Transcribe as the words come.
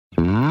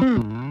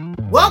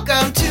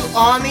Welcome to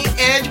On the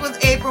Edge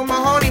with April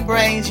Mahoney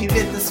Brains. You've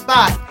hit the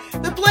spot.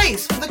 The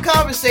place where the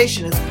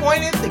conversation is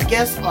pointed, the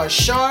guests are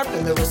sharp,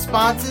 and the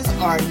responses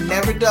are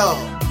never dull.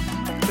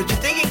 Put your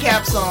thinking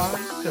caps on,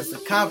 because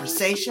the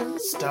conversation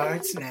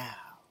starts now.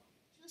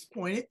 Just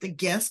pointed, the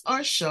guests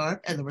are sharp,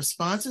 and the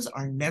responses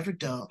are never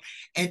dull.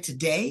 And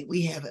today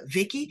we have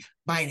Vickie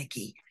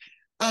Beineke.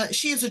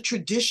 She is a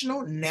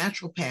traditional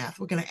naturopath.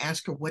 We're going to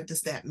ask her, what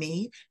does that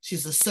mean?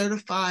 She's a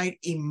certified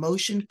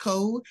emotion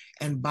code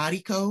and body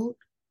code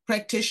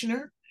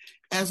practitioner,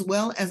 as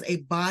well as a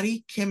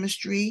body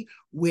chemistry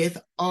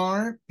with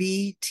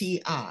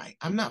RBTI.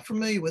 I'm not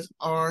familiar with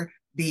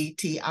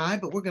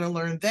RBTI, but we're going to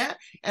learn that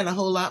and a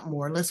whole lot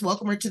more. Let's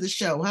welcome her to the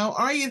show. How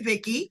are you,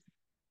 Vickie?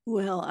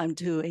 Well, I'm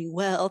doing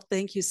well.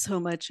 Thank you so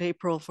much,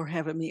 April, for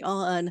having me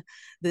on.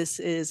 This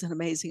is an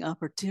amazing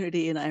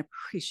opportunity, and I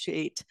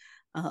appreciate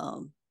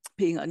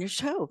being on your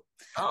show.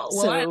 Oh,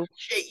 well, I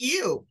appreciate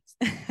you.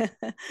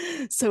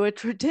 So a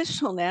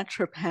traditional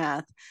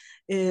naturopath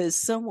is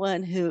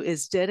someone who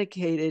is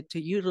dedicated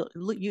to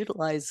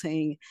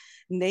utilizing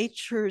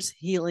nature's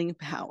healing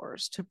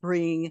powers to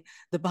bring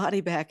the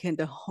body back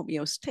into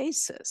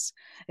homeostasis.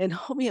 And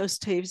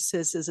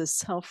homeostasis is a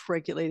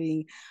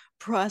self-regulating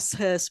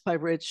process by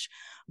which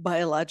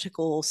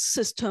biological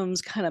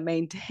systems kind of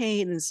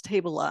maintain and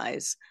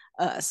stabilize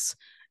us,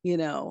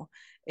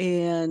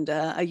 And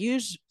I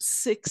use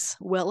 6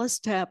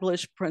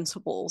 well-established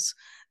principles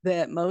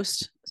that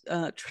most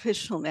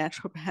traditional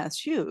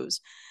naturopaths use.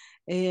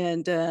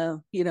 And,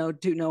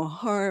 do no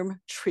harm,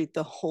 treat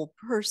the whole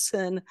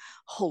person,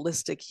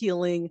 holistic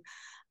healing,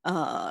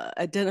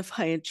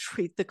 identify and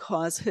treat the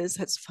causes.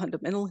 That's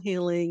fundamental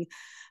healing.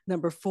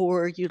 Number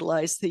 4,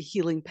 utilize the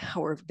healing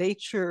power of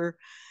nature.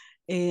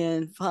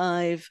 And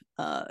 5,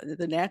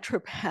 the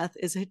naturopath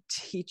is a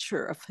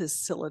teacher, a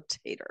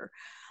facilitator.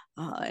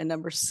 And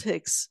number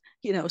 6,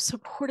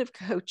 supportive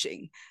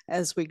coaching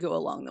as we go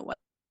along the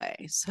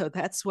way. So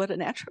that's what a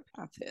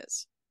naturopath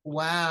is.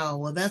 Wow.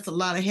 Well, that's a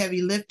lot of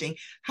heavy lifting.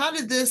 How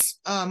did this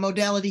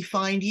modality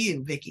find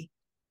you, Vickie?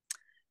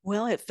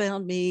 Well, it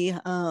found me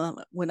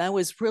when I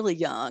was really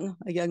young,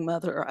 a young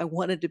mother. I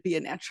wanted to be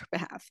a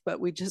naturopath, but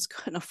we just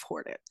couldn't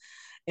afford it.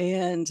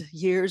 And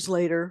years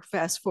later,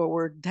 fast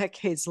forward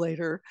decades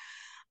later,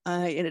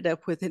 I ended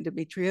up with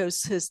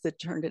endometriosis that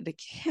turned into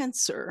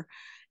cancer.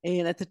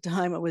 And at the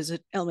time, I was an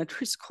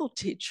elementary school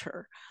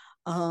teacher.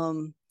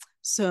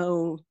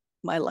 So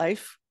my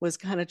life was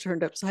kind of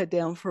turned upside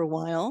down for a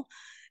while.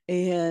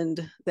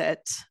 And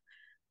that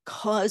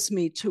caused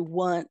me to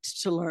want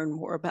to learn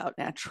more about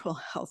natural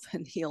health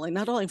and healing,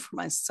 not only for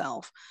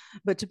myself,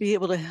 but to be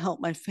able to help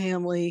my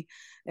family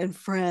and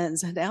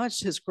friends. And now it's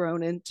just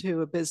grown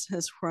into a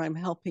business where I'm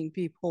helping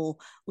people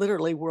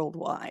literally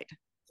worldwide.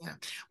 Yeah.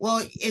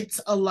 Well,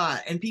 it's a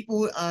lot. And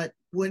people,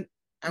 when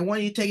I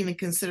want you to take into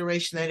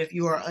consideration that if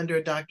you are under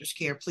a doctor's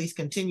care, please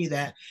continue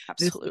that.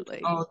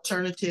 Absolutely.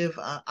 Alternative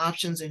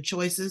options and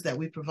choices that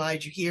we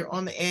provide you here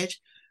on the Edge,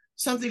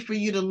 something for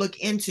you to look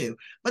into.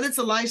 But it's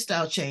a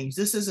lifestyle change.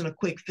 This isn't a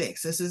quick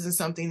fix. This isn't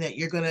something that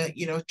you're going to,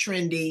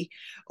 trendy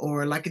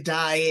or like a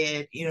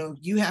diet.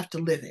 You have to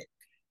live it.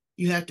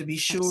 You have to be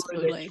sure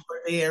Absolutely. that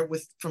you're there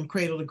from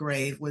cradle to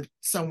grave with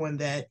someone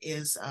that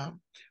is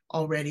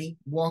already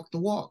walked the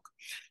walk.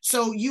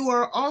 So you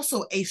are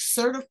also a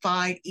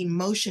certified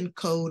emotion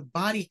code,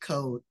 body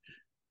code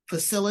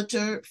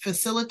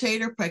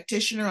facilitator,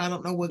 practitioner. I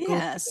don't know what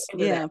goes.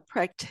 Yeah,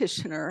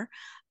 practitioner.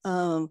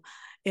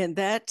 And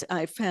that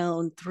I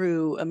found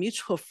through a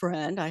mutual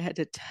friend. I had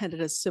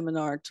attended a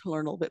seminar to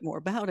learn a little bit more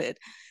about it,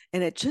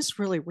 and it just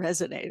really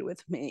resonated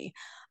with me.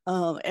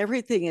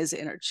 Everything is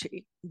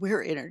energy.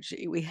 We're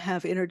energy. We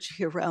have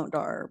energy around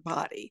our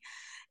body,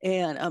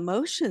 and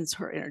emotions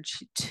are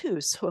energy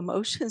too. So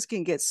emotions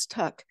can get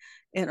stuck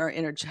in our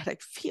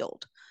energetic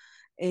field.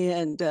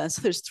 And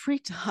so there's 3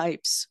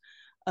 types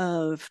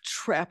of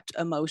trapped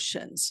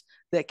emotions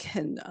that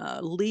can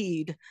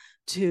lead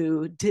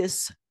to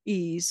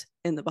dis-ease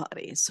in the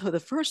body. So the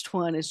first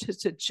one is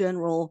just a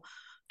general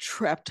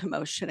trapped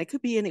emotion. It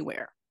could be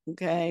anywhere.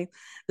 Okay.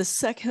 The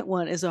second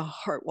one is a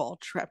heart wall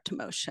trapped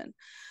emotion.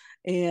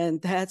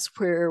 And that's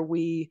where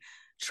we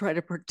try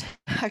to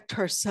protect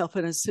ourselves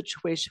in a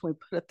situation. We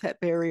put up that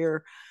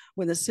barrier.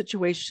 When the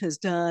situation is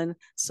done,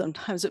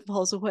 sometimes it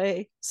falls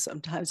away,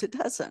 sometimes it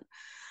doesn't.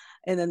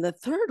 And then the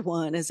third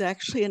one is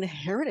actually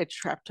inherited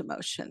trapped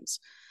emotions.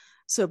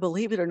 So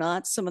believe it or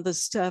not, some of the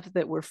stuff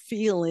that we're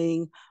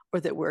feeling or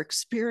that we're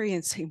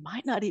experiencing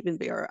might not even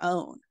be our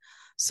own.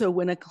 So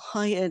when a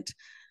client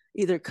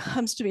either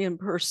comes to me in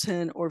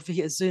person or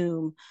via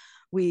Zoom,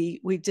 we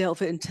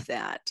delve into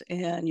that.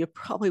 And you're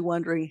probably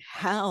wondering,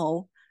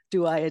 how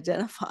do I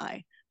identify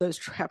those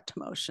trapped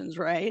emotions,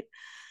 right?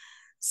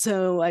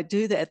 So I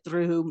do that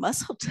through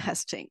muscle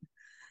testing.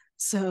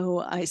 So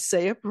I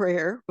say a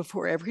prayer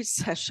before every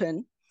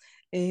session,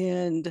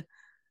 and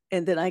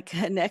then I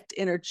connect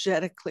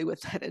energetically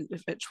with that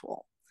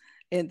individual.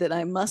 And then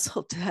I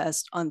muscle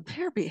test on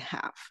their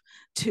behalf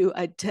to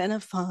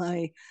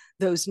identify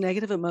those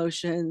negative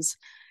emotions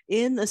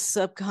in the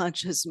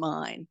subconscious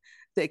mind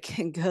that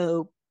can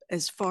go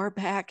as far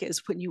back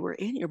as when you were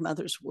in your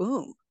mother's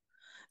womb.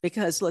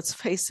 Because let's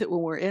face it,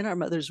 when we're in our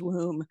mother's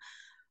womb,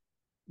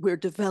 we're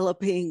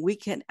developing, we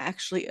can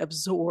actually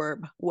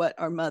absorb what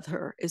our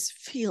mother is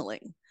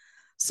feeling.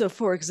 So,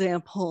 for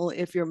example,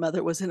 if your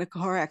mother was in a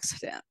car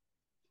accident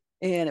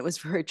and it was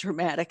very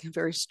traumatic and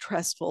very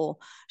stressful,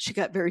 she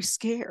got very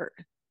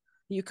scared.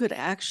 You could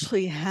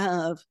actually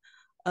have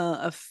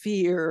a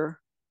fear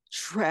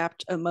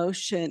trapped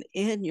emotion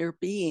in your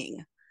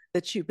being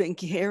that you've been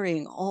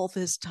carrying all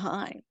this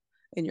time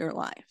in your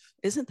life.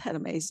 Isn't that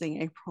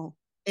amazing, April?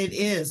 It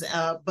is,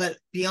 but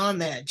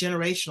beyond that,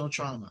 generational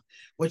trauma,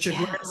 what your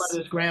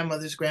Yes.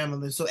 grandmother's.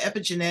 So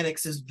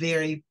epigenetics is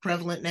very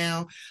prevalent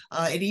now.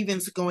 It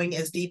even's going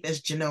as deep as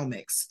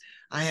genomics.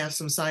 I have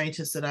some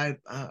scientists that I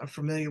are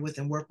familiar with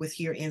and work with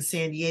here in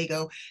San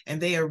Diego, and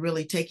they are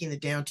really taking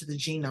it down to the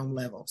genome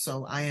level.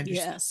 So I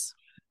understand Yes.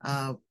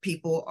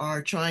 people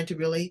are trying to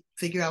really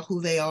figure out who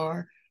they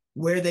are,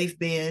 where they've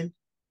been,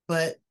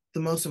 but the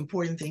most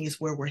important thing is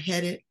where we're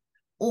headed,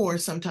 or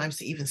sometimes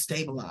to even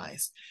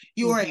stabilize.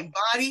 You are a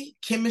body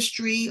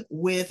chemistry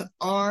with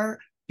RBTI.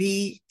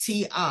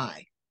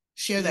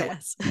 Share that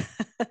with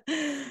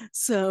Yes.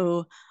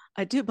 So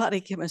I do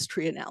body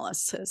chemistry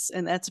analysis,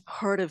 and that's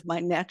part of my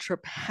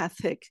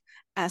naturopathic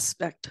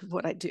aspect of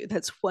what I do.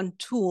 That's one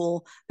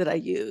tool that I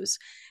use.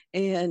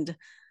 And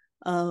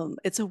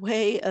it's a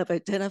way of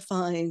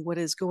identifying what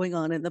is going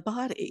on in the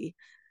body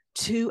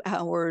 2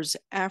 hours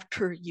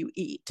after you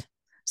eat.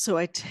 So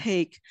I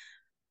take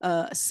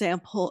a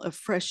sample of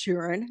fresh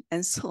urine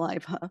and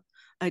saliva.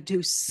 I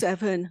do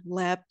 7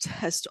 lab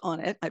tests on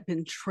it. I've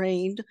been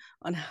trained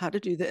on how to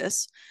do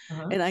this.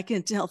 And I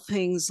can tell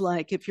things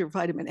like if you're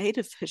vitamin A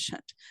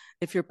deficient,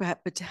 if you're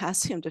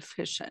potassium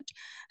deficient,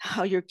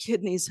 how your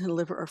kidneys and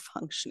liver are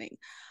functioning,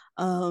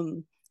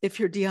 if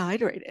you're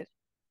dehydrated,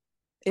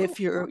 if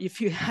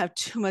you have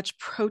too much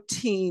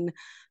protein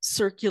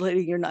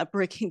circulating, you're not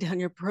breaking down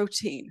your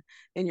protein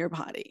in your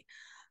body.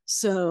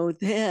 So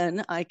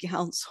then I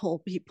counsel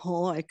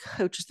people, I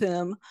coach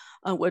them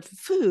on what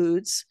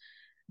foods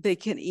they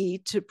can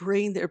eat to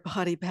bring their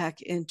body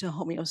back into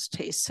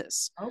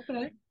homeostasis.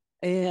 Okay.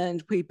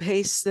 And we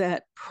base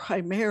that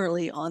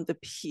primarily on the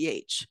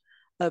pH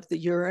of the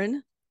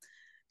urine.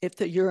 If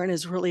the urine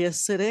is really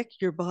acidic,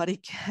 your body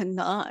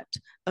cannot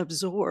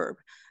absorb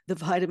the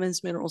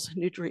vitamins, minerals, and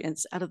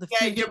nutrients out of the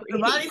food Your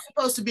body's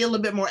supposed to be a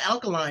little bit more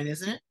alkaline,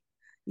 isn't it?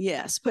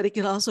 Yes, but it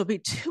can also be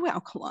too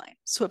alkaline.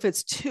 So if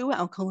it's too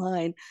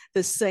alkaline,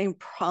 the same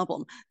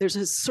problem. There's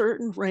a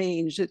certain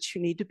range that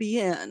you need to be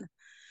in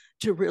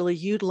to really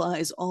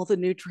utilize all the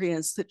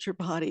nutrients that your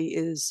body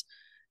is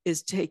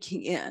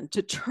taking in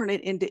to turn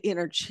it into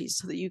energy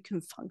so that you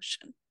can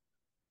function.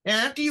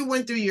 Now, after you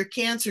went through your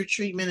cancer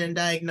treatment and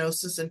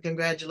diagnosis, and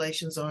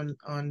congratulations on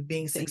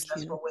being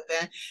successful with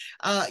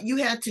that, you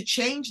had to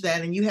change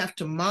that and you have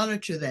to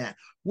monitor that.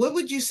 What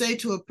would you say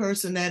to a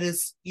person that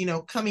is,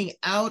 coming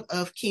out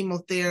of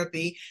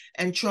chemotherapy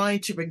and trying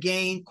to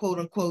regain, quote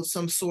unquote,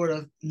 some sort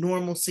of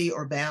normalcy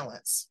or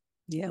balance?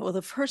 Yeah, well,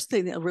 the first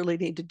thing they'll really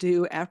need to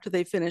do after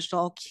they finished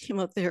all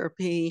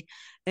chemotherapy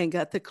and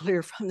got the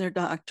clear from their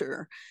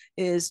doctor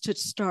is to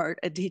start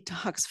a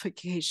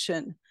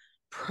detoxification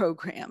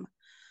program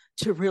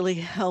to really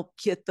help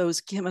get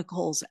those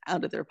chemicals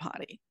out of their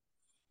body,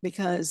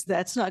 because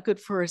that's not good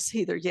for us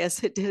either.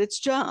 Yes, it did its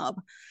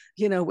job,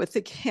 with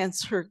the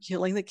cancer,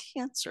 killing the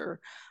cancer,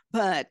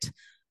 but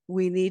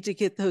we need to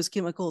get those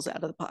chemicals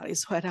out of the body.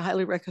 So I'd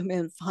highly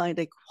recommend find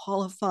a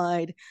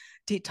qualified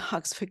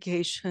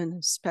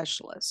detoxification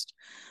specialist.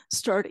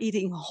 Start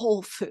eating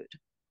whole food,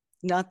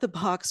 not the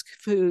boxed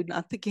food,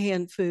 not the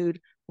canned food,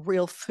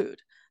 real food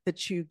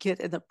that you get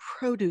in the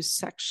produce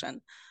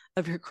section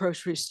of your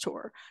grocery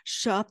store.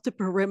 Shop the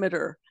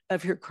perimeter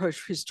of your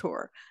grocery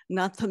store,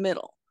 not the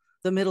middle.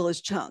 The middle is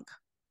junk,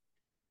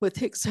 with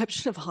the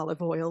exception of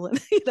olive oil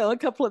and a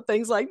couple of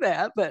things like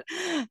that. But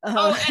and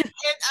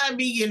I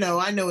mean,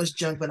 I know it's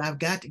junk, but I've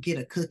got to get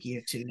a cookie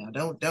or two now.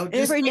 Don't just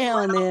every now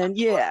and then,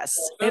 yes,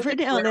 every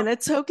now and then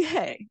it's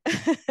okay.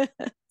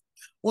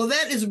 Well,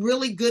 that is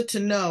really good to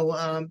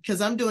know,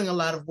 because I'm doing a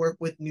lot of work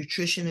with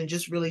nutrition and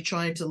just really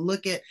trying to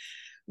look at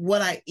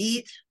what I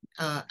eat,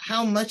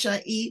 how much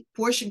I eat,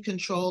 portion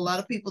control. A lot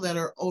of people that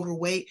are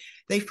overweight,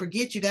 they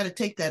forget you got to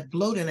take that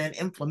bloat and that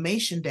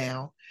inflammation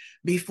down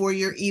before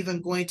you're even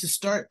going to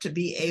start to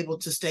be able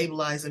to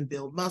stabilize and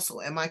build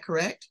muscle. Am I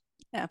correct?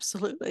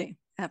 Absolutely.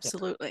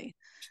 Absolutely.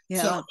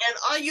 Yeah. So, and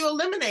are you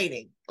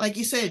eliminating? Like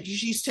you said,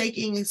 she's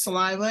taking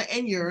saliva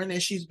and urine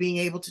and she's being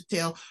able to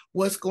tell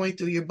what's going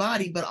through your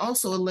body, but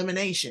also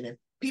elimination. If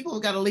people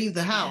got to leave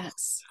the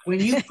house when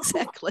you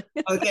exactly,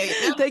 okay,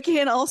 they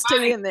can't all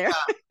stay in there.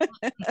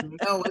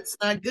 No, it's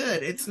not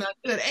good. It's not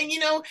good. And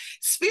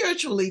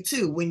spiritually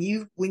too, when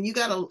you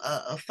got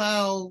a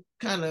foul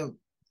kind of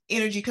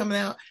energy coming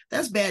out,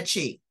 that's bad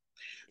chi.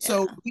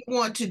 So you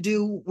want to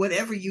do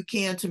whatever you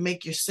can to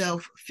make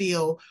yourself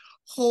feel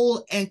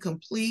whole and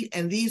complete.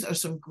 And these are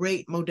some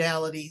great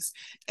modalities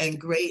and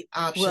great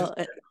options. Well,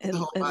 and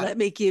let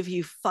me give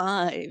you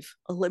 5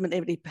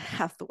 eliminating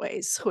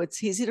pathways so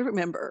it's easy to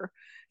remember.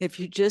 If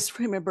you just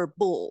remember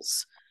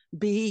bulls,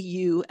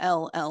 Bulls.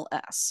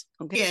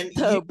 Okay. And you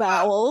So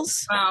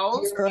bowels,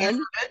 bowels,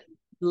 urine,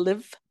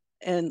 liver,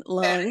 and headache,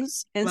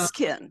 lungs, and lung,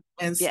 skin.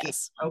 and skin.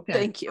 Yes. Okay.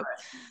 Thank you.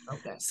 Right.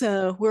 Okay.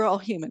 So we're all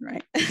human,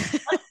 right? We just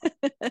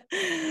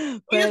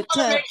But want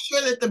to make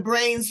sure that the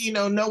brains,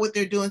 know what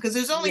they're doing, because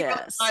there's only really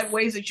yes. 5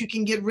 ways that you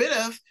can get rid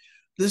of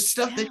the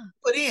stuff that Yeah. you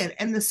put in.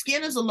 And the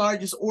skin is the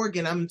largest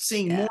organ. I'm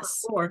seeing more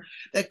Yes. and more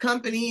that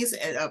companies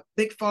and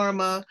big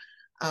pharma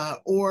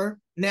or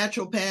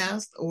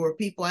naturopaths or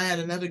people. I had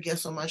another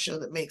guest on my show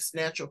that makes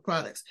natural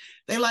products.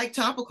 They like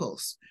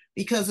topicals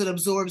because it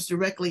absorbs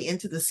directly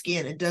into the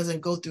skin. It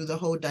doesn't go through the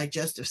whole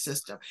digestive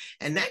system.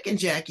 And that can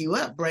jack you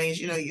up, brains.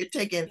 You're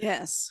taking,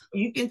 Yes.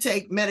 you can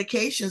take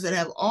medications that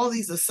have all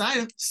these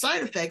side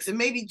effects and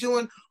maybe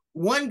doing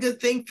one good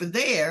thing for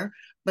there,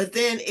 but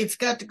then it's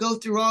got to go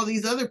through all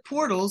these other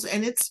portals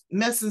and it's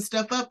messing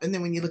stuff up. And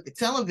then when you look at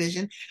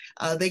television,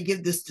 they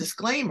give this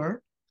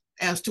disclaimer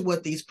as to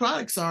what these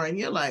products are, and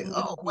you're like,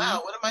 oh wow,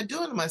 what am I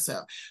doing to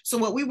myself? So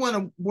what we want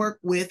to work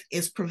with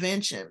is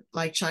prevention,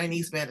 like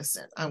Chinese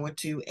medicine. I went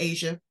to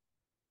Asia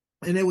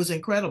and it was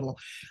incredible.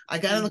 I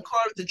got in the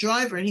car with the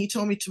driver and he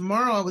told me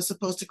tomorrow I was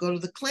supposed to go to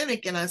the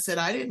clinic. And I said,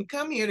 I didn't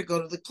come here to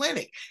go to the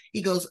clinic.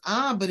 He goes,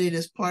 but it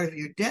is part of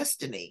your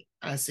destiny.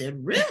 I said,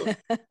 really?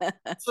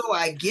 So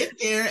I get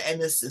there and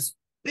there's this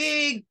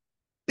big,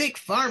 big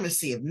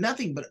pharmacy of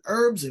nothing but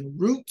herbs and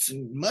roots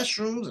and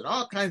mushrooms and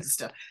all kinds of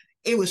stuff.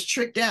 It was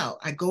tricked out.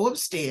 I go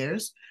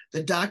upstairs.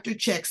 The doctor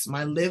checks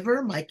my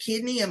liver, my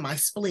kidney, and my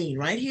spleen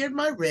right here at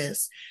my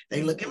wrist.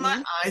 They look at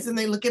my eyes and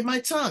they look at my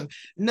tongue.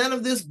 None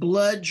of this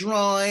blood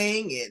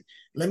drawing and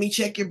let me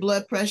check your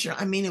blood pressure.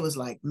 I mean, it was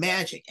like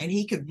magic. And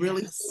he could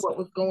really see what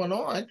was going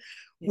on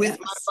with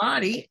my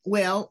body.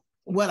 Well,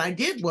 what I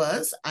did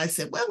was I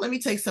said, well, let me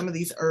take some of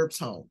these herbs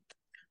home.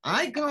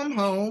 I come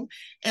home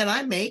and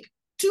I make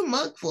 2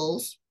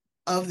 mugfuls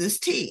of this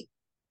tea.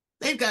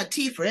 They've got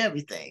tea for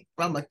everything,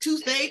 from a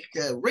toothache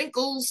to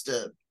wrinkles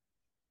to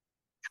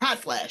hot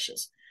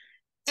flashes.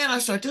 And I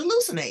start to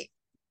hallucinate.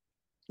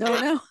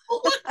 No.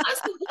 What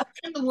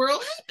in the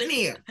world happened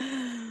here?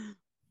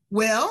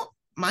 Well,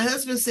 my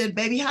husband said,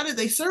 baby, how did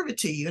they serve it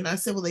to you? And I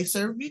said, well, they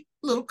served me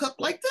a little cup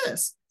like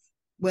this.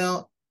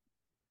 Well,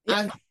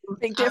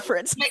 big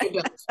difference.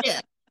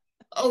 Yeah.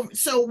 Oh,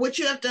 so what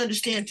you have to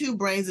understand too,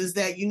 brains, is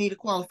that you need a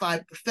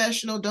qualified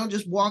professional. Don't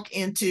just walk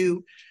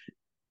into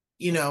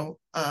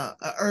a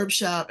herb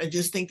shop and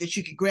just think that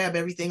you could grab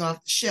everything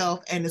off the shelf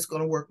and it's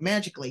going to work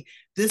magically.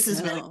 This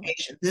is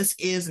medication. This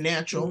is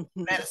natural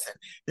medicine.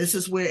 This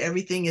is where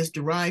everything is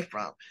derived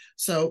from.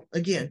 So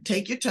again,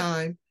 take your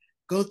time,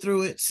 go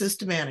through it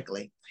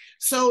systematically.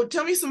 So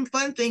tell me some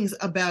fun things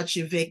about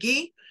you,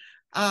 Vickie.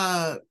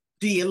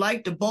 Do you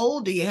like to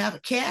bowl? Do you have a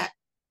cat?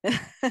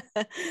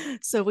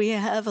 So we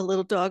have a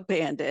little dog,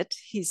 Bandit.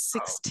 He's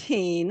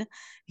 16.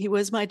 He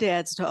was my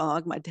dad's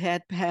dog. My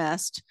dad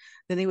passed.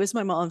 Then he was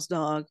my mom's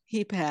dog.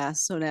 He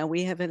passed. So now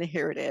we have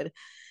inherited.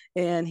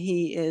 And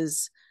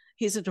he's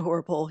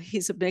adorable.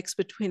 He's a mix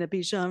between a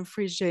Bichon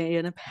Frise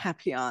and a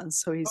Papillon.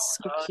 So he's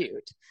so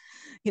cute.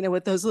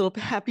 With those little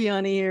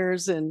Papillon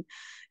ears and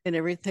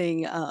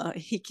everything.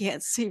 He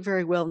can't see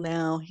very well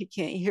now. He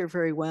can't hear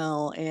very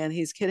well, and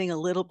he's getting a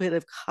little bit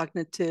of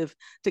cognitive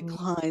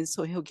decline.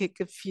 So he'll get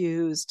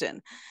confused,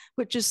 and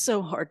which is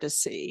so hard to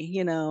see.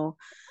 Let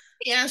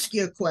me ask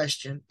you a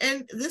question,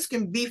 and this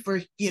can be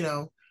for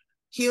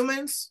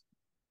humans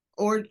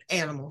or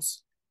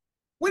animals.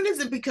 When does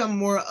it become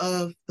more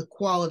of the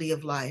quality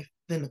of life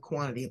than the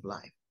quantity of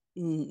life?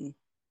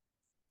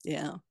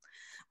 Yeah.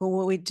 Well,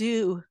 when we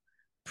do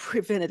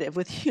preventative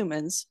with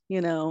humans,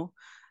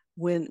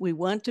 when we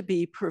want to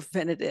be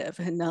preventative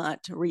and not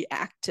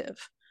reactive.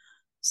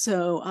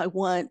 So I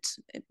want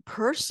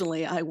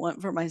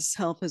for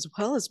myself as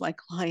well as my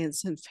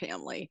clients and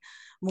family,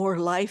 more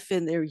life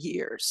in their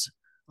years.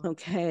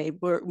 Okay.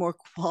 More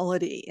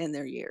quality in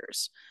their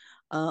years.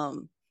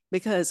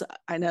 Because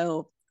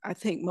I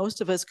think most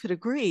of us could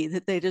agree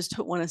that they just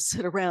don't want to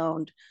sit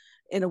around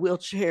in a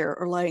wheelchair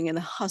or lying in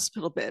a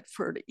hospital bed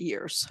for a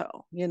year or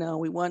so.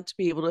 We want to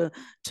be able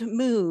to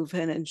move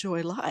and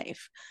enjoy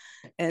life.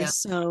 And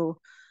so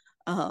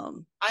I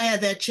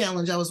had that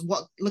challenge. I was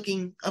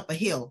looking up a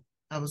hill.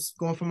 I was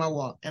going for my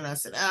walk and I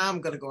said,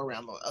 I'm going to go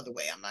around the other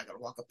way. I'm not going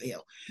to walk up the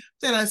hill.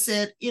 Then I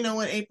said, you know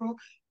what, April,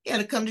 you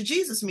had to come to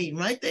Jesus meeting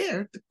right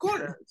there at the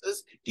corner. Do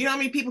you know how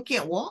many people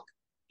can't walk?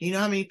 Do you know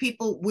how many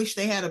people wish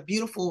they had a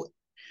beautiful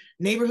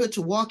neighborhood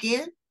to walk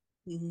in?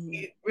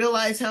 You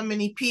realize how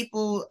many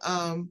people,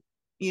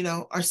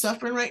 are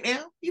suffering right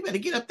now? You better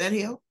get up that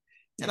hill.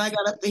 And I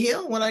got up the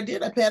hill. When I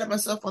did, I patted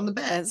myself on the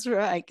back. That's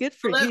right. Good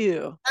for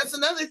you. That's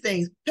another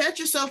thing. Pat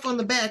yourself on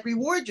the back.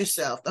 Reward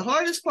yourself. The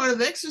hardest part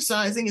of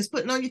exercising is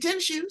putting on your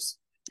tennis shoes.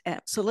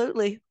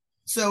 Absolutely.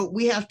 So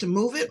we have to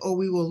move it or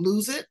we will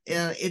lose it.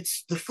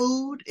 It's the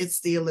food. It's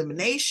the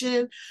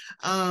elimination.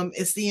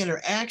 It's the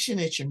interaction.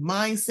 It's your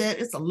mindset.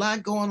 It's a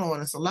lot going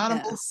on. It's a lot of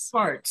moving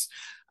parts.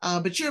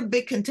 But you're a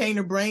big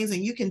container, brains,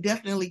 and you can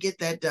definitely get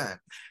that done.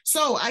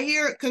 So I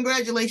hear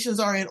congratulations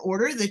are in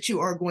order that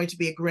you are going to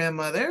be a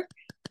grandmother.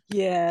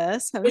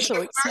 Yes, I'm Was so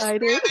your first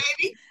excited.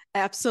 grandbaby?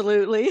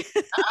 Absolutely.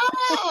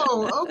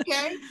 Oh,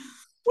 okay.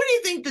 What do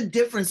you think the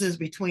difference is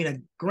between a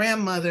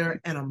grandmother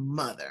and a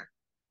mother?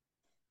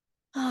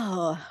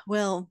 Oh,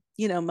 well,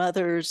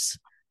 mothers,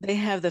 they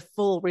have the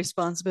full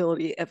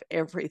responsibility of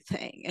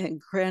everything. And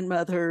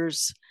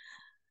grandmothers,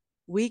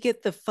 we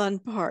get the fun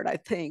part, I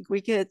think.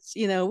 We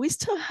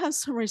still have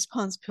some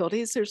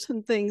responsibilities. There's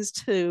some things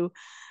to,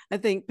 I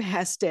think,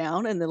 pass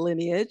down in the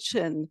lineage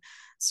and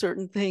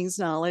certain things,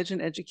 knowledge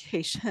and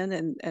education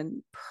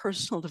and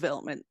personal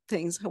development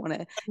things I want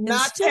to Not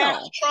past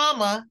instill.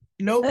 trauma.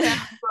 No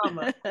past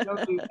trauma.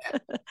 Don't do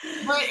that.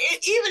 But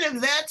even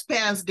if that's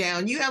passed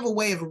down, you have a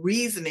way of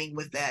reasoning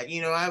with that.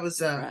 I was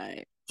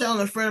Right.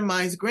 telling a friend of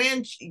mine's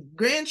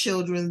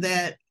grandchildren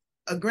that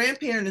a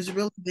grandparent is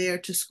really there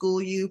to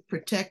school you,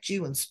 protect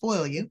you, and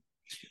spoil you.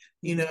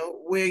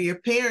 Where your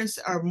parents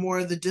are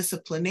more the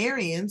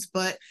disciplinarians,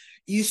 but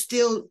you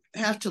still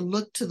have to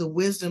look to the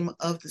wisdom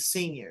of the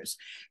seniors.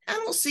 I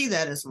don't see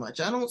that as much.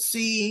 I don't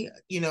see,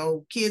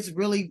 kids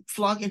really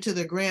flocking to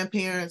their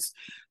grandparents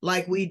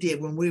like we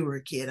did when we were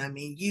a kid. I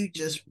mean, you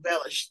just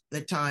relished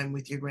the time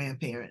with your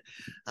grandparent.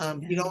 You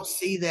Yeah. don't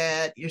see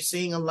that. You're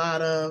seeing a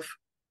lot of,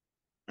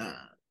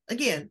 uh,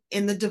 again,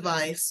 in the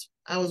device.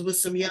 I was with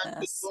some young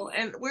Yes. people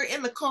and we're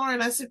in the car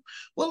and I said,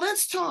 well,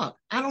 let's talk.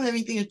 I don't have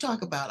anything to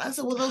talk about. I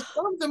said, well, those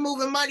thumbs are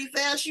moving mighty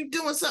fast. You're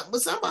doing something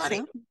with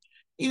somebody,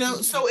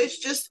 So, so it's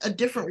just a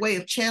different way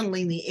of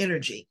channeling the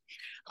energy.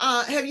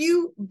 Have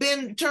you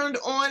been turned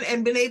on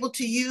and been able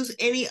to use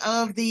any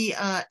of the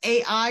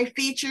AI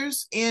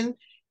features in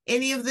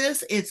any of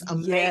this? It's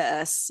amazing.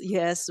 yes,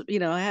 yes.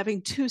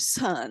 Having two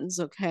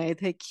sons, okay,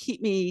 they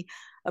keep me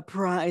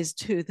apprised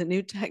to the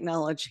new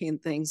technology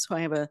and things. So I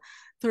have a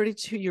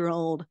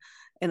 32-year-old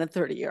and a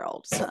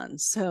 30-year-old son.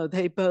 So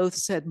they both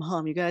said,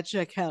 Mom, you got to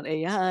check out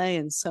AI.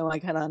 And so I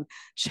got on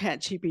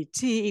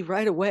ChatGPT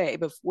right away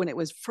when it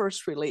was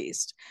first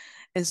released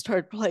and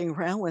started playing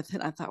around with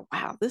it. I thought,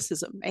 wow, this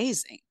is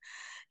amazing.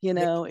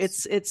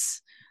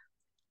 It's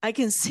I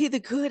can see the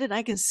good and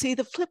I can see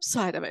the flip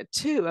side of it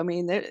too. I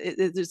mean,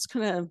 it's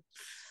going to,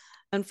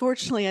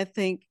 unfortunately, I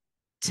think,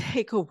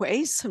 take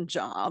away some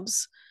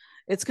jobs.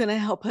 It's going to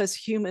help us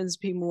humans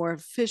be more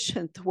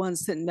efficient, the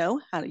ones that know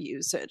how to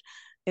use it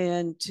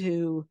and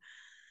to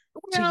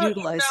Well,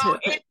 utilize it.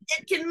 But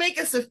it can make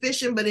us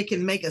efficient, but it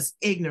can make us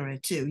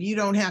ignorant too. You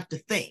don't have to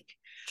think.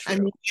 I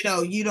true.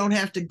 mean, you don't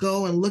have to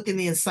go and look in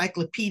the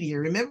encyclopedia.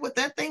 Remember what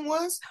that thing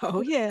was? Oh, We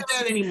don't do yes.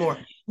 that anymore.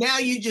 Now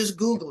you just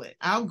Google it.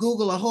 I'll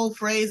Google a whole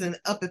phrase and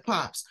up it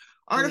pops.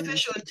 Mm,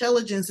 Artificial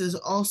intelligence is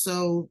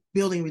also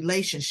building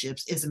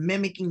relationships. It's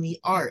mimicking the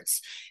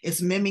arts.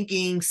 It's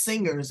mimicking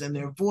singers and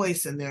their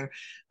voice and their.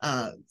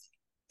 Uh,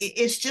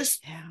 it's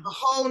just yeah. a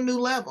whole new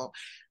level.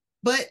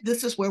 But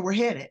this is where we're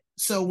headed.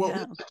 So what we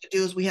Yeah. have to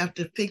do is we have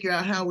to figure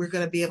out how we're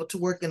going to be able to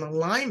work in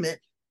alignment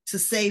to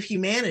save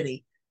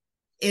humanity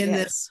in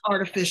this Yes.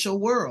 artificial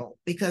world,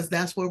 because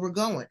that's where we're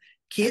going.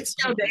 Kids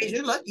nowadays, Absolutely.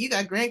 you're lucky you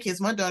got grandkids.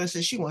 My daughter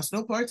says she wants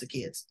no parts of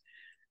kids.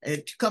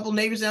 A couple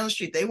neighbors down the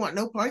street, they want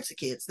no parts of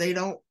kids. They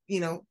don't,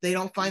 they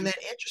don't find that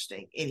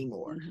interesting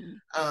anymore.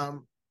 Mm-hmm.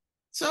 Um,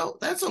 so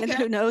that's And okay.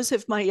 who knows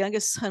if my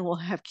youngest son will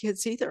have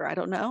kids either? I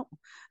don't know.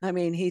 I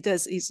mean,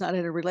 he's not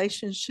in a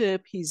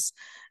relationship.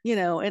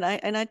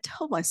 And I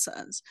tell my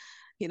sons,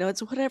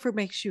 it's whatever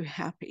makes you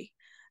happy.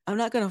 I'm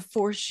not going to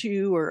force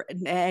you or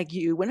nag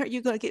you. When are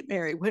you going to get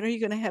married? When are you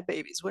going to have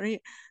babies? When are you?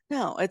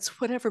 No, it's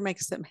whatever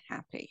makes them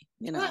happy,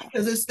 Right,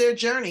 because it's their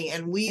journey,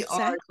 and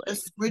Exactly.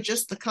 we're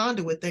just the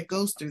conduit that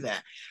goes through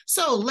that.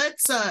 So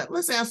let's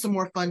ask some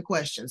more fun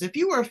questions. If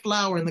you were a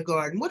flower in the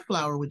garden, what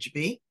flower would you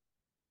be?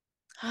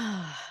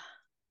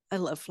 I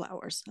love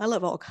flowers. I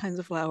love all kinds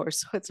of flowers.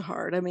 So it's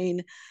hard. I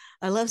mean,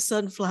 I love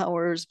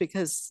sunflowers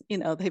because,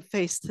 they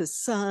face the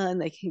sun,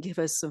 they can give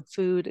us some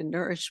food and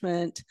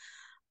nourishment.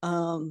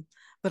 Um,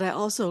 but I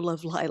also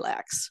love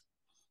lilacs,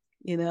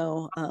 you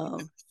know.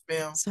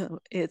 Smell. So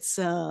it's,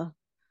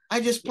 I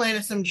just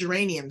planted some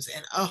geraniums,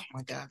 and oh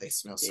my God, they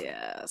smell so good.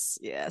 yes,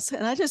 yes.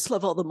 And I just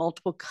love all the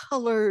multiple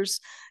colors.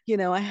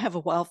 I have a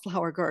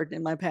wildflower garden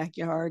in my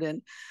backyard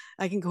and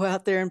I can go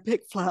out there and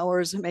pick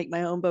flowers and make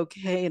my own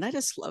bouquet. And I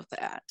just love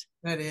that.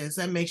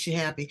 That makes you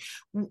happy.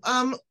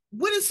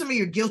 What are some of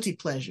your guilty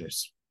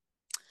pleasures?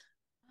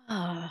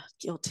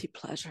 Guilty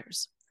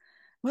pleasures.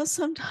 Well,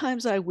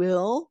 sometimes I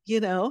will,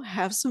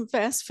 have some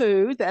fast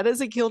food. That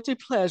is a guilty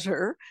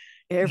pleasure.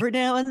 Every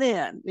now and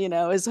then,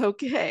 is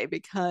okay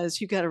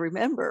because you got to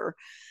remember,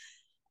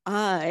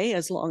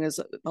 as long as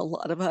a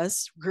lot of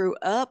us grew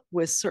up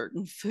with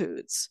certain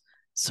foods,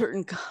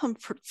 certain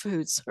comfort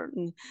foods,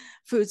 certain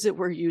foods that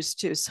we're used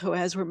to. So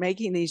as we're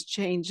making these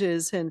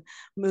changes and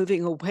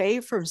moving away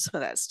from some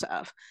of that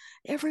stuff,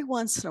 every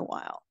once in a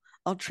while,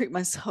 I'll treat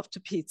myself to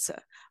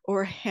pizza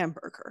or a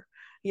hamburger,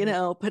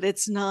 but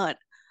it's not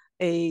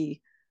a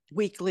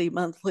weekly,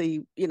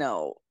 monthly,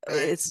 Right.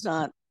 it's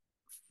not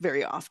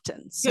very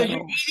often. Because you're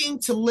So eating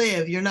to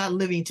live, you're not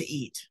living to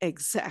eat.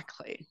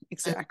 exactly, And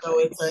so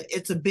exactly.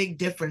 it's a big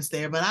difference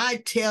there. But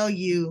I tell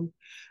you,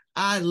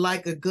 I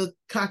like a good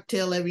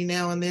cocktail every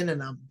now and then,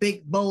 and a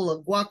big bowl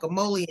of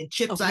guacamole and Oh,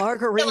 chips. I kill it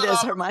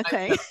margaritas all are my by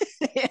thing. myself.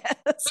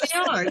 Yes. They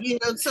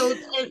are, so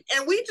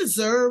and we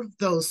deserve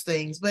those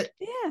things, but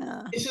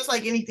Yeah. it's just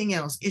like anything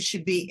else. It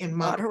should be in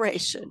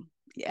moderation. Moderation.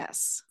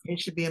 Yes. It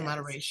should be in Yes.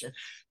 moderation.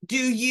 Do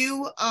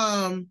you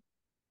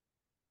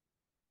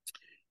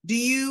do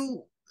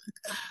you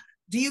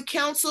do you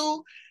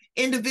counsel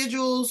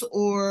individuals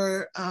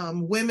or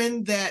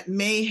women that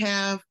may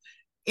have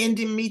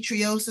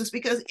endometriosis?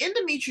 Because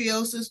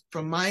endometriosis,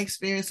 from my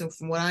experience and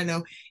from what I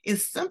know,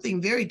 is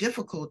something very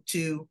difficult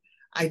to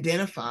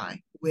identify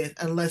with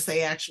unless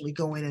they actually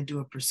go in and do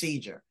a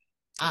procedure.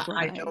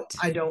 Right.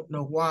 I don't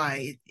know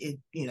why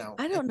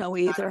I don't know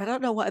either. I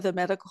don't know why the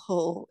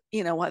medical,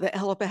 why the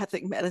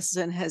allopathic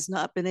medicine has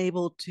not been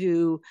able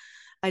to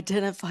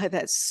identify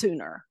that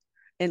sooner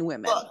in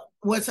women. well,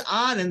 what's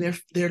odd, and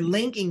they're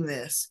linking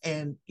this,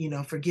 and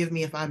forgive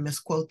me if I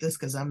misquote this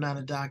because I'm not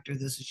a doctor.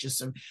 This is just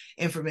some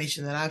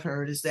information that I've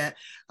heard. Is that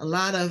a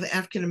lot of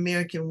African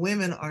American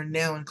women are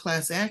now in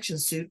class action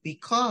suit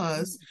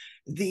because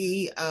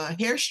the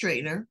hair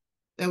straightener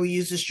that we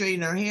use to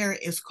straighten our hair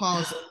is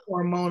causing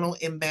hormonal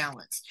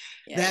imbalance.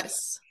 That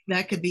Yes.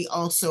 that could be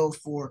also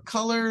for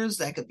colors.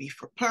 That could be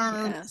for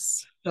perms.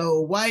 Yes. So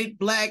white,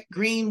 black,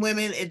 green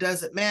women, it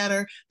doesn't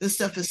matter. This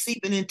stuff is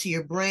seeping into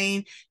your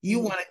brain. You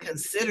want to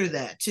consider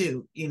that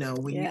too,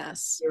 when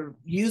Yes. you're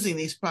using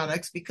these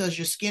products, because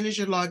your skin is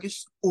your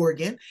largest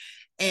organ,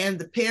 and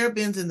the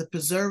parabens and the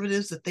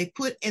preservatives that they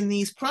put in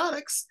these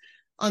products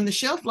on the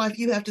shelf life,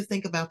 you have to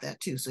think about that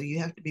too. So you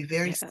have to be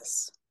very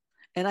Yes.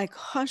 And I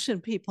caution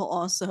people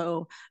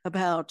also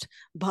about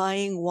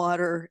buying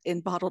water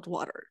in bottled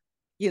water,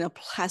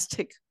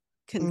 plastic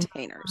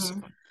containers,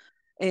 Mhm.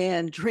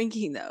 and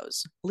drinking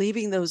those,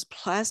 leaving those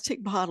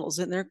plastic bottles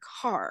in their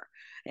car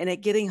and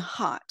it getting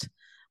hot.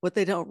 What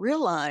they don't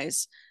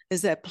realize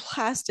is that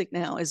plastic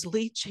now is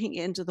leaching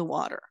into the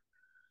water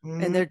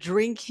and Mhm. they're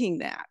drinking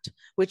that,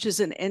 which is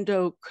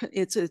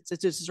it's a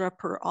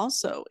disruptor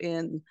also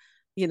in,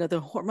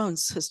 the hormone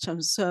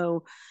system.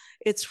 So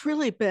it's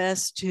really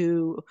best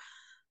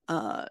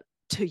uh,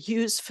 to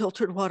use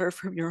filtered water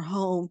from your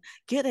home.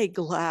 Get a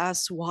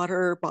glass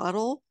water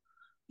bottle,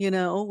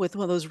 with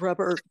one of those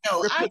rubber No,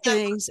 I gripper got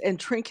things and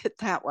drink it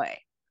that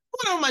way.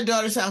 one on my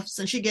daughter's house,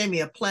 and she gave me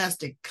a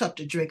plastic cup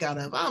to drink out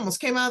of. I almost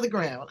came out of the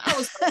ground. I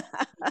was like,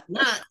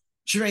 not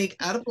drink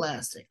out of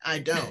plastic. I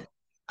don't.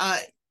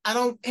 I I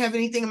don't have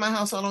anything in my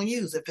house I don't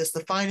use. If it's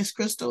the finest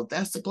crystal,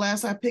 that's the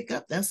glass I pick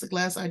up. That's the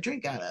glass I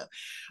drink out of.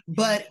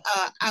 But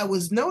I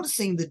was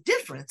noticing the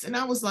difference, and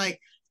I was like,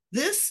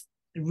 this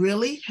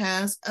really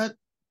has a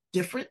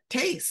different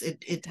taste.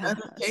 It doesn't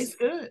Does. taste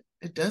good.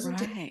 It doesn't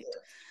taste Right.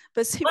 good.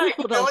 But see, But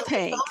people you know don't what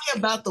they told think. me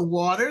about the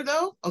water,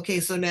 though? Okay,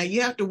 so now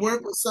you have to Yeah.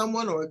 work with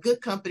someone or a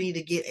good company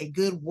to get a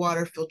good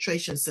water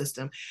filtration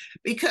system,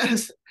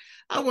 because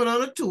I went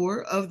on a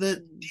tour of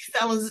the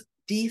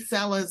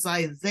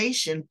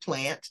desalinization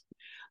plant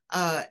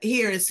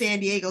here in San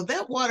Diego.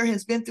 That water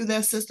has been through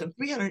that system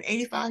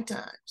 385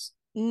 times.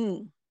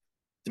 Mm.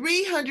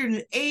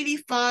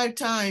 385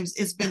 times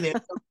it's been there.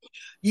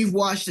 You've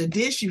washed a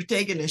dish, you've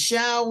taken a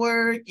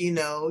shower,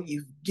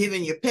 you've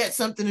given your pet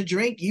something to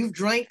drink, you've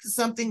drank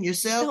something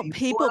yourself, No, you've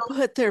people boiled.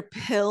 put their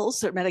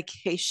pills, their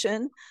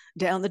medication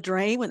down the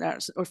drain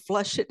or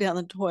flush it down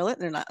the toilet.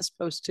 And they're not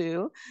supposed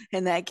to,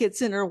 and that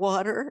gets in their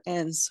water.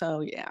 And so,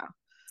 yeah,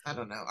 I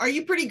don't know. Are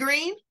you pretty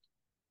green?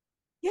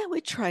 yeah,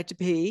 we try to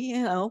be.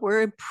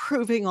 We're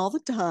improving all the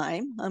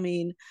time. I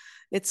mean,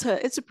 it's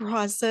a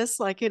process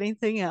like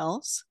anything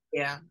else.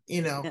 Yeah,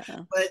 Yeah.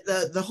 but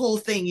the whole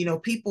thing,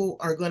 people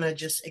are gonna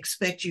just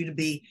expect you to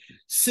be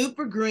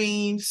super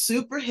green,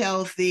 super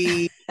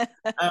healthy.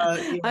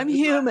 I'm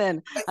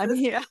human. I'm Exactly.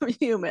 here. I'm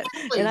human.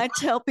 And I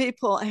tell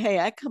people, hey,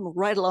 I come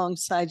right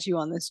alongside you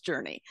on this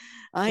journey.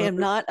 I am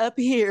not up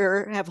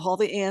here, have all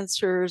the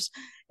answers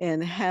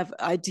and have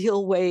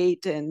ideal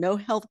weight and no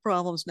health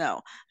problems.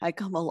 No, I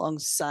come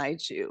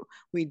alongside you.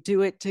 We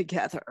do it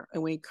together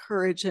and we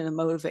encourage and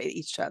motivate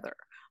each other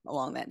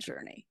along that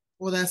journey.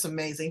 Well, that's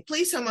amazing.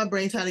 Please tell my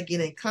brains how to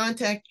get in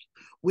contact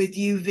with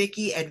you,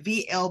 Vickie, at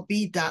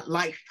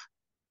vlb.life.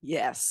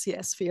 Yes,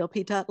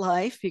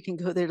 VLP.life. You can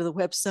go there to the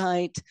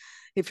website.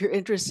 If you're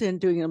interested in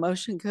doing an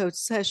emotion code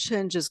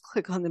session, just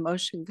click on the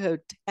emotion code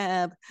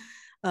tab,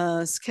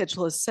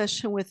 schedule a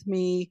session with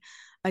me.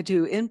 I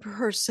do in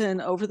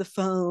person, over the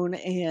phone,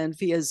 and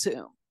via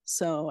Zoom.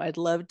 So I'd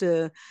love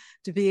to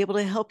be able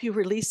to help you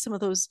release some of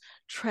those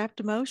trapped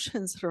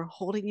emotions that are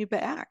holding you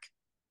back.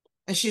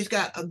 And she's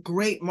got a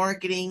great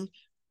marketing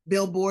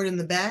billboard in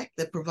the back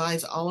that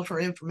provides all of her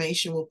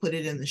information. We'll put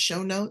it in the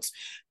show notes.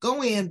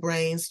 Go in,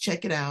 brains,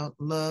 check it out.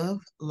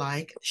 Love,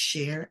 like,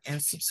 share,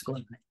 and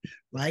subscribe.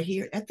 Right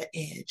here at the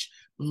edge.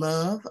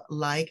 Love,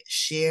 like,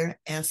 share,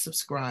 and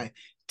subscribe.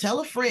 Tell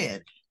a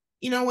friend.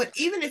 You know what?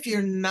 Even if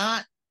you're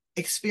not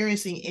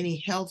experiencing any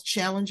health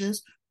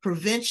challenges,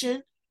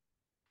 prevention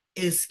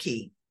is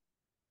key.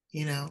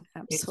 It's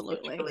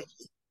Absolutely. really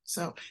key.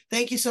 So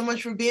thank you so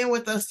much for being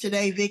with us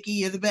today, Vickie.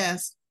 You're the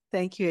best.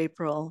 Thank you,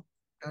 April.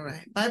 All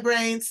right. Bye,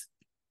 brains.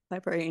 My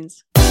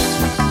brains.